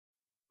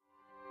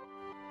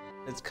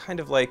It's kind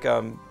of like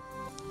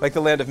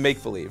the land of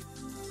make-believe.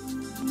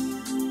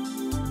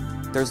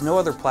 There's no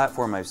other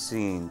platform I've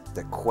seen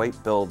that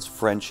quite builds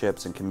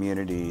friendships and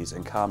communities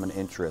and common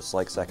interests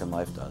like Second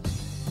Life does.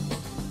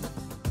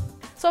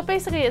 So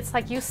basically it's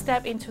like you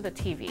step into the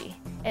TV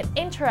and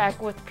interact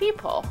with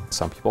people.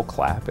 Some people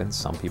clap and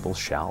some people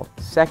shout.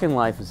 Second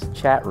Life is a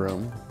chat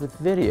room with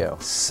video.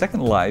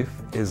 Second Life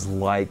is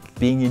like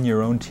being in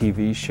your own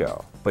TV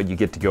show, but you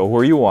get to go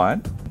where you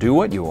want, do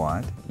what you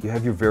want. You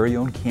have your very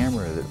own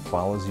camera that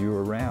follows you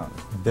around.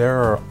 There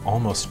are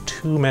almost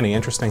too many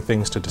interesting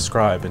things to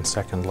describe in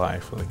Second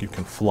Life. Like you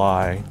can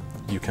fly,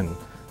 you can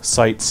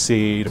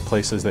sightsee to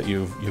places that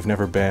you've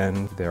never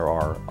been. There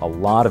are a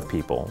lot of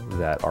people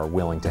that are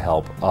willing to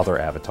help other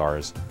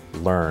avatars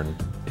learn.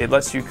 It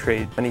lets you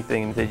create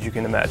anything that you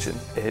can imagine.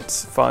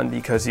 It's fun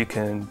because you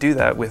can do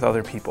that with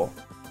other people.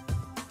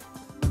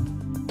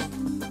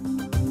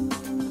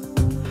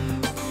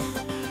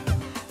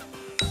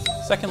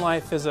 Second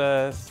Life is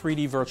a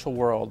 3D virtual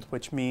world,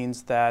 which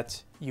means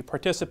that you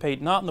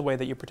participate not in the way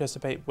that you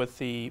participate with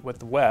the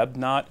web,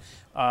 not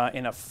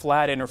in a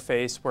flat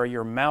interface where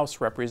your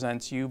mouse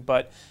represents you,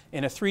 but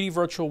in a 3D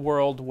virtual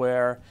world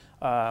where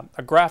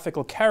a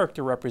graphical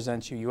character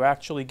represents you. You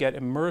actually get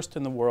immersed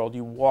in the world,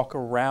 you walk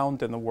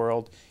around in the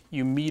world,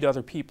 you meet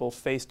other people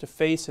face to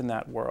face in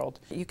that world.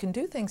 You can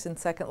do things in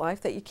Second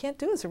Life that you can't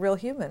do as a real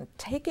human.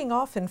 Taking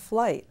off in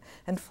flight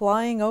and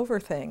flying over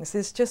things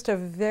is just a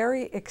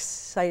very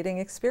exciting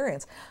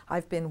experience.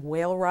 I've been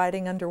whale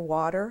riding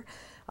underwater.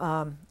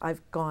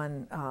 I've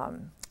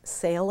gone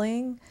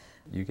sailing.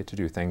 You get to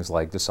do things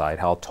like decide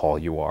how tall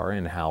you are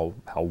and how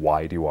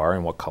wide you are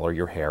and what color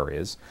your hair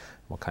is,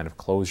 what kind of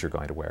clothes you're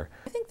going to wear.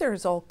 I think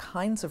there's all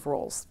kinds of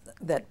roles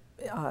that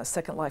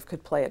Second Life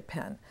could play at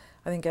Penn.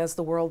 I think as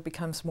the world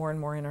becomes more and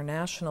more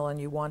international and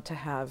you want to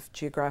have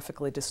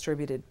geographically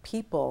distributed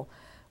people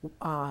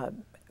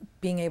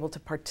being able to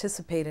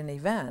participate in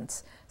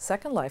events,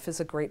 Second Life is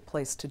a great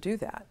place to do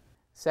that.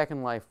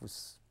 Second Life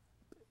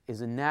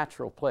is a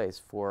natural place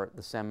for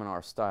the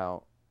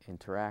seminar-style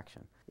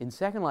interaction. In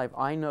Second Life,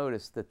 I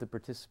noticed that the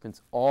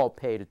participants all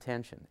paid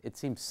attention. It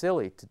seemed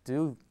silly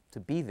to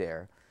be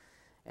there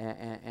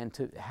and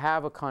to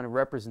have a kind of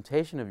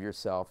representation of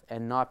yourself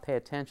and not pay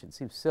attention. It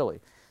seems silly.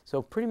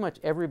 So pretty much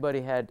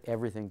everybody had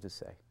everything to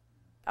say.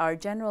 Our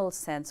general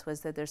sense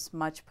was that there's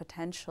much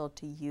potential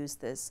to use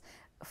this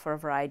for a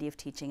variety of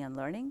teaching and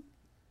learning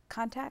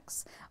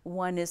contexts.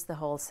 One is the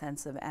whole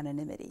sense of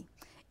anonymity.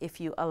 If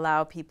you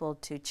allow people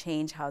to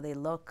change how they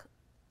look,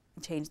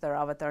 change their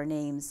avatar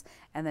names,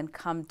 and then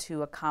come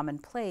to a common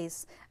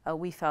place,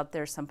 we felt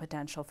there's some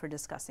potential for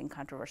discussing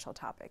controversial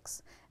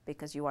topics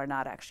because you are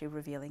not actually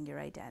revealing your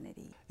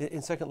identity.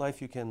 In Second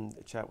Life, you can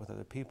chat with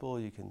other people,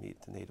 you can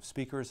meet the native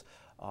speakers,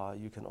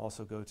 you can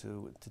also go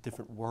to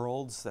different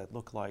worlds that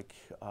look like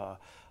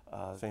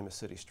famous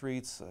city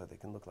streets. They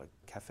can look like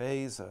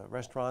cafes,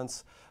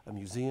 restaurants,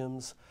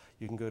 museums.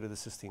 You can go to the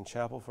Sistine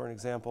Chapel, for an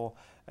example,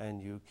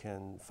 and you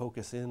can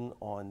focus in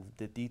on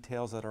the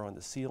details that are on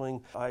the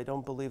ceiling. I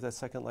don't believe that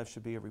Second Life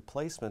should be a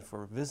replacement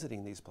for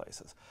visiting these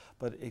places,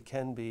 but it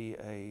can be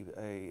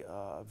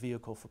a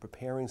vehicle for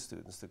preparing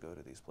students to go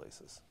to these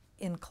places.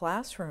 In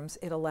classrooms,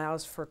 it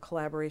allows for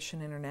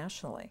collaboration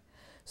internationally.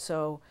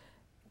 So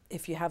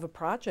if you have a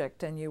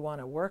project and you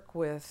want to work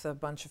with a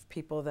bunch of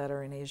people that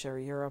are in Asia or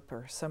Europe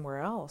or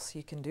somewhere else,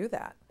 you can do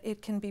that.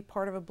 It can be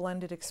part of a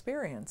blended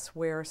experience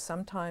where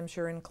sometimes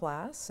you're in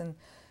class and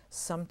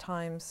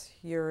sometimes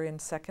you're in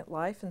Second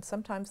Life and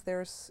sometimes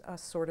there's a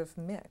sort of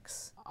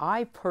mix.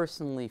 I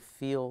personally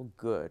feel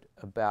good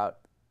about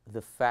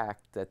the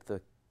fact that the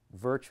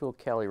virtual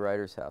Kelly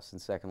Writers House in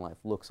Second Life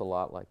looks a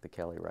lot like the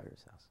Kelly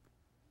Writers House.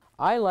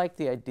 I like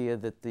the idea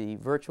that the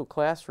virtual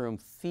classroom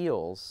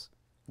feels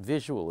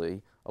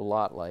visually a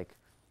lot like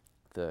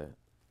the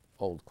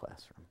old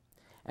classroom.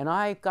 And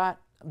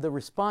the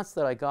response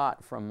that I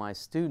got from my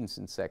students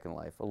in Second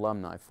Life,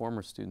 alumni,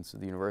 former students of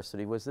the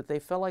university, was that they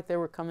felt like they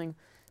were coming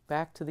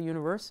back to the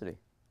university.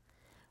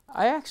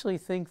 I actually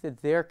think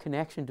that their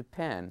connection to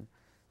Penn,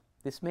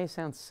 this may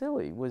sound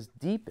silly, was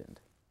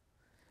deepened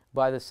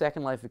by the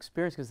Second Life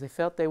experience because they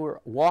felt they were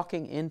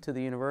walking into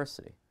the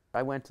university.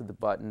 I went to the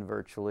Button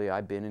virtually.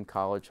 I've been in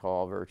College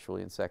Hall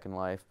virtually in Second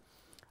Life.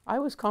 I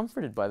was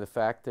comforted by the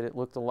fact that it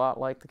looked a lot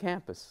like the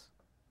campus.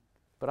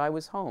 But I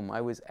was home.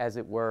 I was, as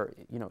it were,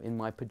 in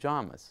my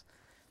pajamas.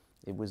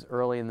 It was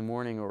early in the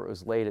morning or it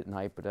was late at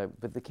night,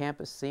 but the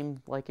campus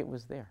seemed like it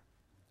was there.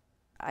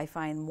 I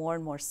find more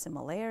and more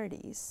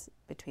similarities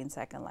between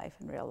Second Life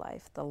and real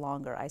life the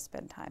longer I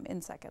spend time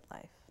in Second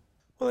Life.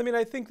 Well, I mean,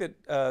 I think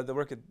that the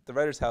work at the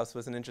Writers' House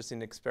was an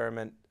interesting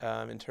experiment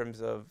in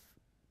terms of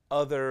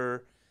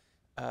other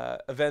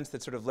events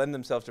that sort of lend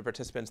themselves to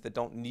participants that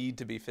don't need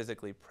to be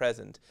physically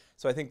present.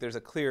 So I think there's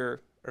a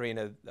clear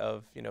arena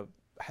of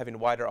having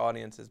wider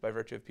audiences by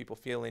virtue of people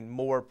feeling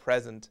more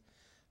present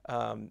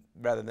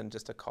rather than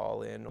just a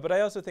call in. But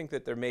I also think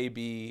that there may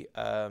be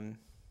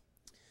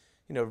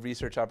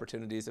research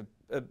opportunities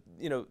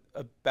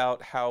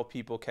about how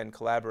people can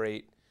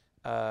collaborate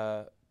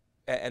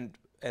and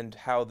and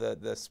how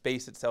the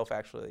space itself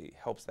actually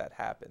helps that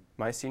happen.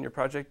 My senior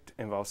project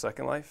involves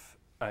Second Life.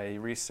 I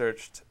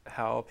researched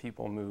how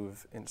people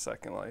move in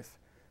Second Life,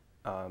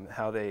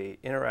 how they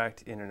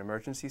interact in an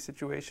emergency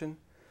situation,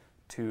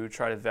 to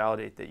try to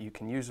validate that you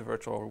can use a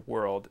virtual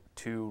world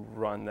to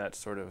run that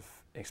sort of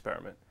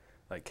experiment.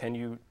 Like, can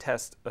you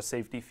test a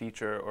safety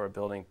feature or a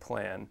building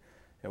plan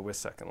with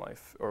Second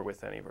Life or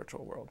with any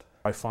virtual world?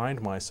 I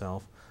find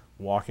myself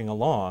walking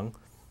along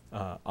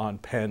on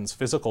Penn's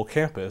physical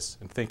campus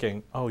and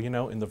thinking, oh, you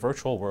know, in the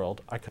virtual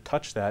world, I could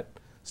touch that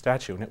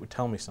statue and it would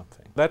tell me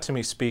something. That to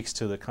me speaks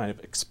to the kind of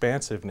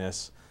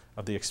expansiveness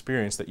of the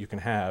experience that you can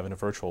have in a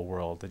virtual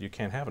world that you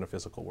can't have in a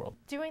physical world.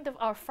 During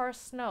our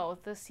first snow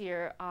this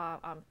year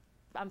on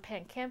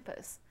Penn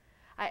campus,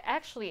 I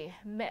actually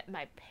met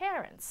my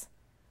parents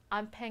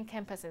on Penn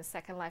campus in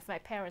Second Life. My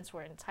parents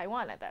were in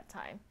Taiwan at that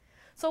time.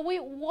 So we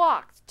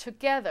walked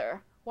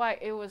together while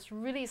it was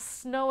really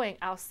snowing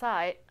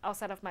outside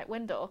of my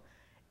window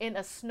in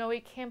a snowy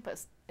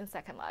campus in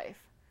Second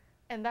Life.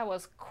 And that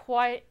was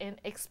quite an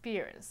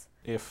experience.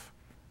 If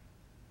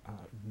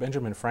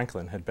Benjamin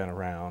Franklin had been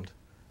around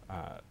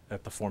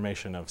at the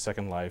formation of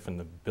Second Life and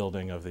the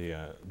building of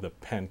the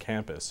Penn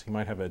campus, he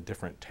might have a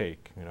different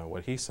take. You know,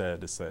 what he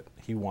said is that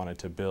he wanted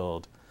to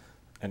build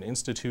an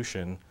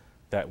institution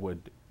that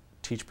would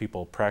teach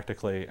people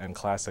practically and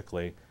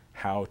classically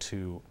how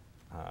to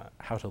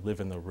live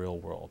in the real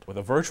world. With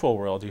a virtual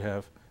world, you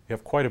have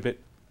quite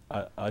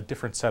a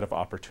different set of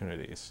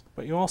opportunities.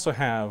 But you also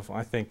have,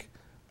 I think,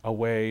 a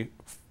way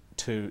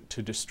to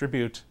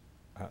distribute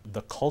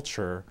the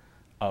culture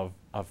of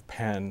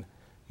Penn,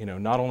 you know,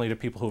 not only to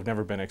people who've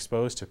never been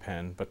exposed to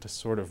Penn, but to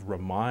sort of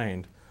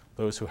remind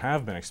those who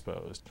have been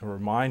exposed, to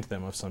remind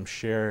them of some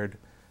shared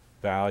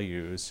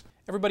values.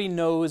 Everybody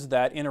knows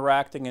that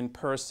interacting in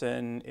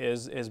person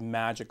is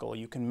magical.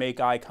 You can make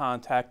eye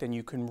contact and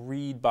you can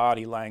read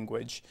body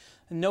language.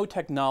 No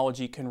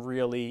technology can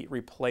really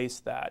replace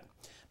that.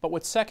 But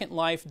what Second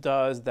Life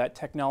does that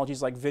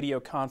technologies like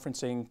video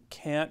conferencing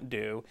can't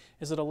do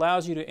is it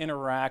allows you to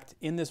interact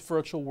in this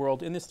virtual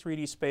world, in this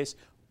 3D space,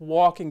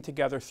 walking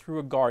together through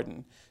a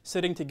garden,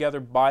 sitting together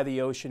by the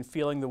ocean,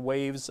 feeling the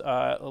waves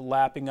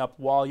lapping up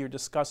while you're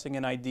discussing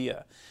an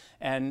idea.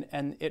 And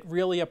it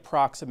really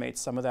approximates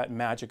some of that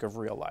magic of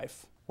real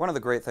life. One of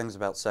the great things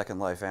about Second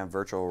Life and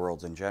virtual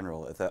worlds in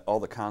general is that all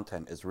the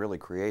content is really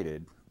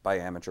created by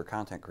amateur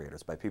content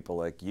creators, by people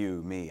like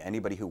you, me,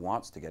 anybody who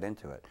wants to get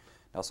into it.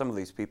 Now, some of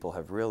these people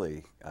have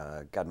really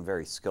gotten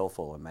very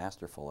skillful and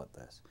masterful at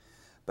this.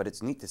 But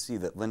it's neat to see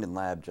that Linden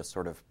Lab just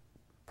sort of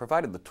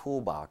provided the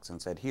toolbox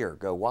and said, here,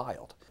 go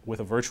wild.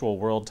 With a virtual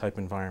world type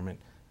environment,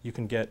 you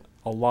can get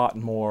a lot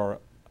more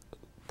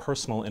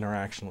personal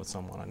interaction with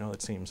someone. I know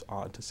it seems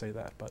odd to say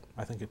that, but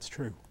I think it's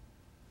true.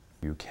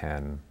 You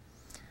can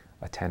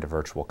attend a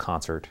virtual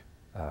concert.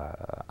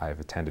 I've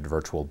attended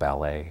virtual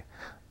ballet.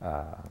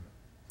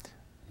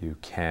 You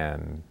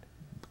can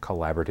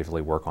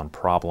collaboratively work on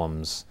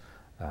problems.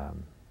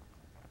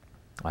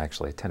 I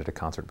actually attended a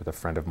concert with a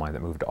friend of mine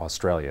that moved to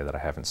Australia that I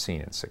haven't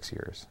seen in 6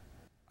 years.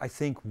 I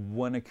think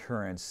one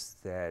occurrence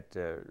that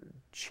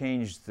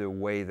changed the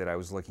way that I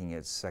was looking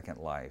at Second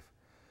Life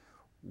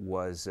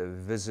was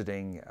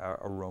visiting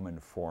a Roman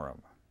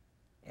forum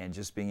and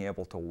just being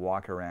able to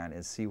walk around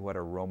and see what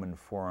a Roman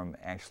forum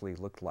actually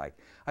looked like.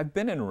 I've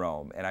been in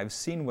Rome and I've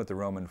seen what the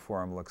Roman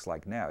forum looks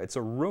like now. It's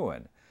a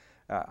ruin.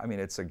 I mean,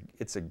 it's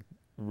a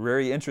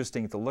very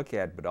interesting to look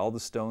at, but all the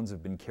stones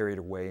have been carried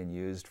away and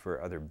used for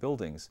other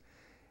buildings.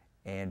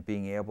 And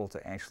being able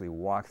to actually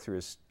walk through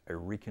a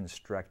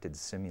reconstructed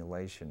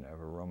simulation of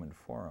a Roman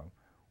forum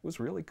was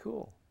really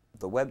cool.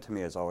 The web to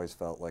me has always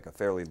felt like a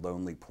fairly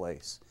lonely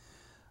place.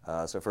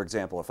 So for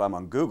example, if I'm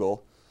on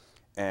Google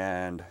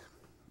and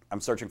I'm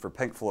searching for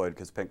Pink Floyd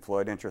because Pink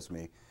Floyd interests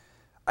me,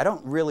 I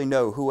don't really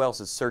know who else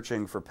is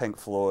searching for Pink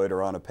Floyd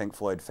or on a Pink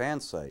Floyd fan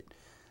site.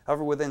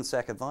 However, within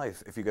Second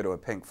Life, if you go to a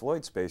Pink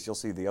Floyd space, you'll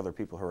see the other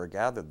people who are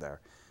gathered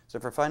there. So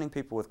for finding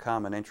people with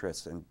common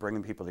interests and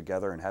bringing people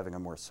together and having a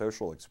more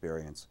social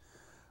experience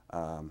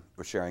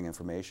with sharing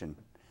information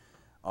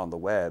on the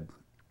web,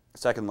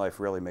 Second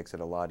Life really makes it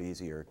a lot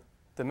easier.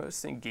 The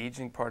most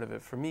engaging part of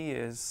it for me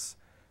is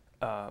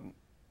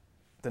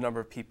the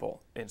number of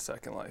people in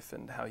Second Life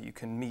and how you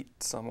can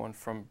meet someone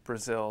from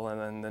Brazil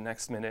and then the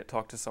next minute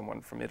talk to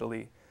someone from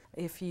Italy.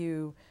 If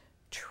you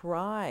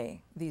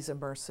try these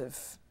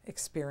immersive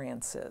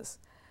experiences,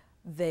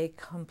 they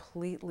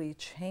completely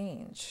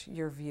change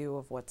your view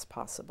of what's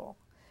possible.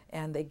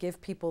 And they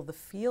give people the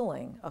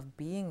feeling of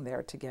being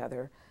there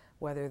together,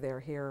 whether they're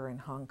here in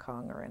Hong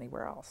Kong or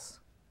anywhere else.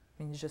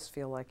 I mean, you just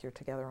feel like you're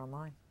together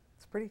online.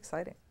 It's pretty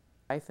exciting.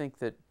 I think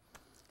that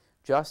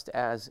just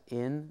as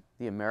in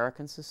the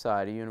American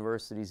society,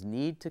 universities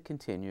need to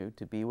continue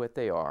to be what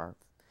they are,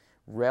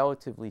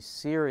 relatively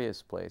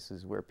serious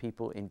places where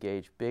people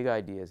engage big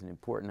ideas and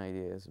important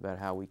ideas about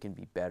how we can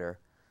be better.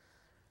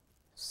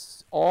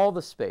 All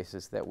the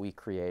spaces that we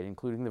create,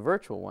 including the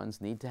virtual ones,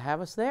 need to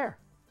have us there.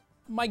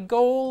 My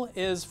goal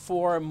is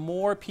for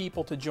more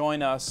people to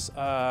join us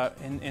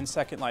in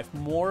Second Life,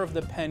 more of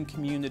the Penn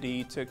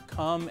community to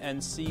come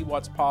and see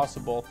what's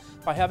possible.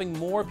 By having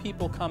more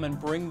people come and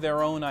bring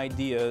their own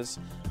ideas,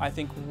 I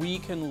think we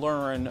can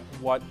learn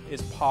what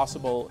is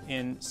possible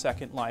in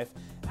Second Life,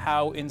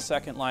 how in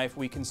Second Life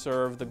we can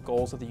serve the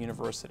goals of the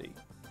university.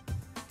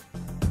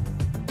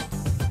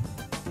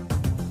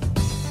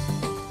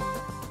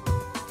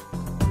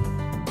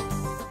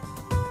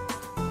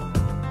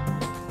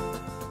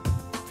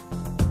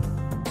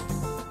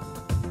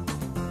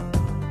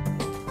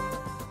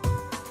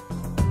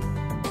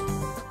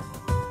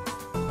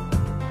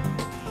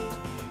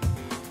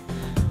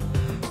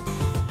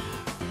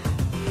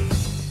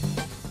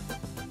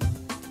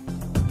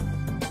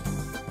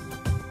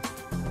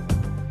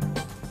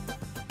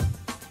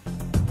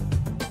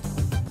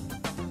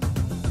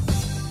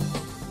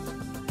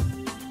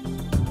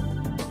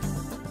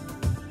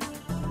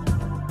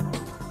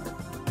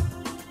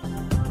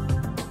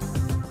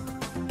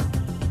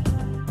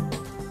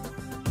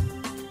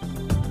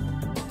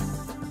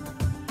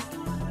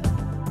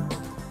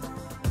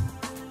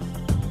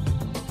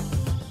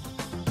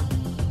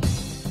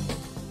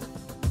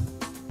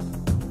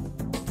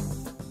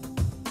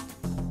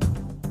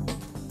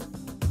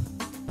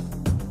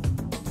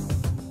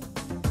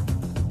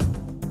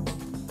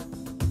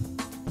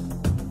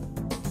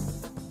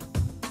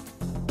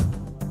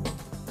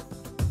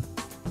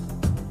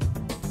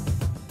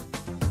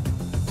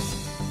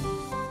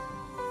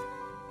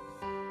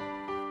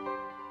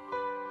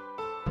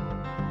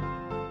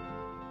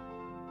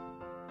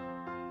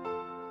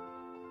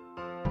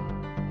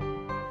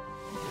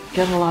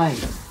 Get a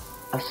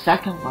life, a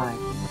second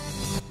life.